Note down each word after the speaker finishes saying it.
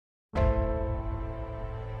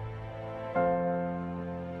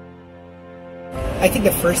I think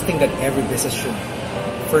the first thing that every business should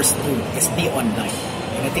first do is be online.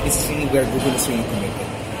 And I think it's really where Google is really committed.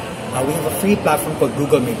 We have a free platform called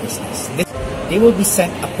Google My Business. They will be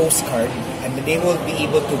sent a postcard, and they will be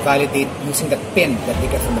able to validate using the PIN that they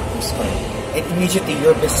get from the postcard. And immediately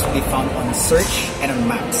your business will be found on search and on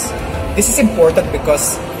maps. This is important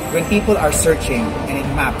because when people are searching and in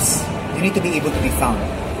maps, you need to be able to be found.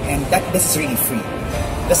 And this is really free.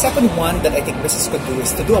 The second one that I think business could do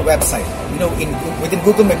is to do a website. You know, within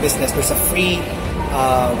Google My Business, there's a free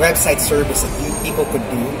website service that people could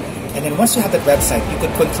do. And then once you have that website, you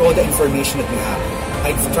could control the information that you have.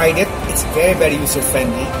 I've tried it. It's very, very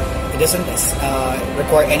user-friendly. It doesn't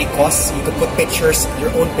require any costs. You could put pictures,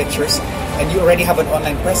 your own pictures, and you already have an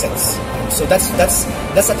online presence. So that's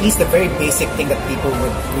at least the very basic thing that people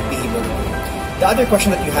would be able to do. The other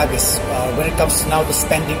question that you have is when it comes now to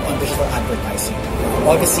spending on digital advertising.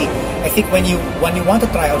 Obviously, I think when you want to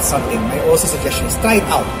try out something, my also suggestion is try it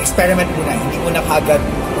out. Experiment muna. Hindi mo na kagad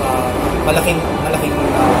malaking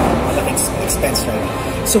expense,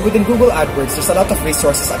 right? So within Google AdWords, there's a lot of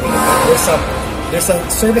resources available. There's a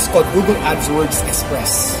service called Google AdWords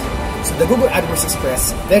Express. So the Google AdWords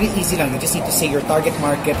Express, very easy lang. You just need to say your target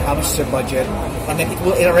market, how much is your budget, and then it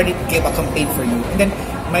will already give a campaign for you. And then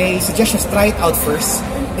my suggestion is try it out first.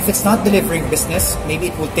 If it's not delivering business, maybe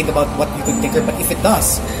it will think about what you could tinker. But if it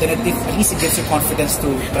does, then at least it gives you confidence to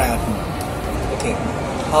try out more. Okay.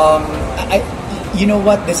 You know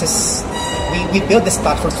what? This is we build this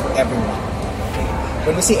platforms for everyone. Okay.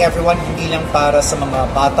 When we say everyone, hindi lang para sa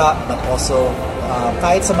mga bata, but also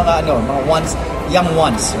kahit sa mga young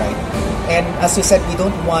ones, right? And as you said, we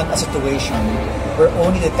don't want a situation where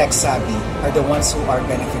only the tech savvy are the ones who are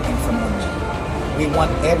benefiting from online. We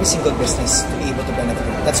want every single business to be able to benefit.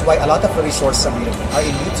 That's why a lot of the resources available are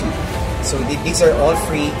in YouTube. So these are all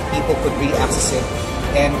free. People could really access it,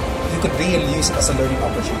 and you could really use it as a learning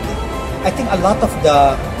opportunity. I think a lot of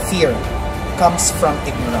the fear comes from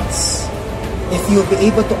ignorance. If you'll be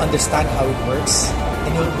able to understand how it works,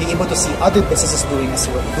 and you'll be able to see other businesses doing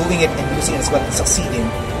it and using it as well and succeeding,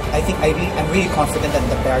 I think I'm really confident that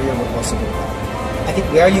the barrier will also go down. I think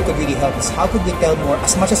where you could really help is how could we tell more,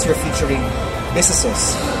 as much as you're featuring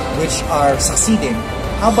businesses which are succeeding,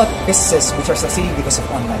 how about businesses which are succeeding because of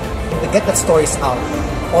online? To get that stories out,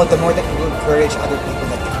 all the more that you will encourage other people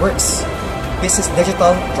that it works. Business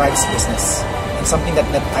digital drives business, and something that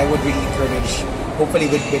I would really encourage. Hopefully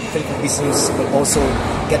with Philippine Business will also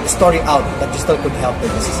get the story out that digital could help the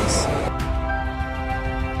businesses.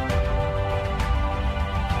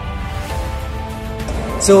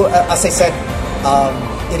 So as I said,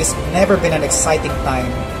 it has never been an exciting time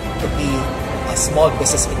to be a small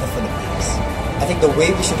business in the Philippines. I think the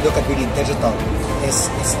way we should look at really digital is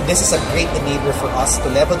this is a great enabler for us to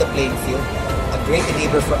level the playing field, a great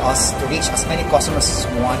enabler for us to reach as many customers as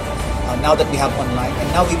we want now that we have online, and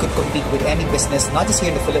now we could compete with any business, not just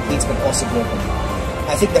here in the Philippines, but also globally.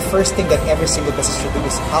 I think the first thing that every single business should do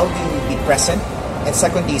is how do you be present, and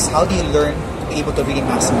secondly is how do you learn to be able to really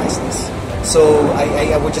maximize this. So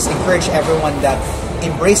I would just encourage everyone that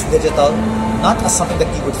embrace digital, not as something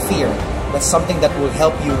that you would fear, but something that will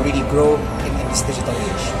help you really grow in this digital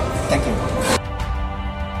age. Thank you.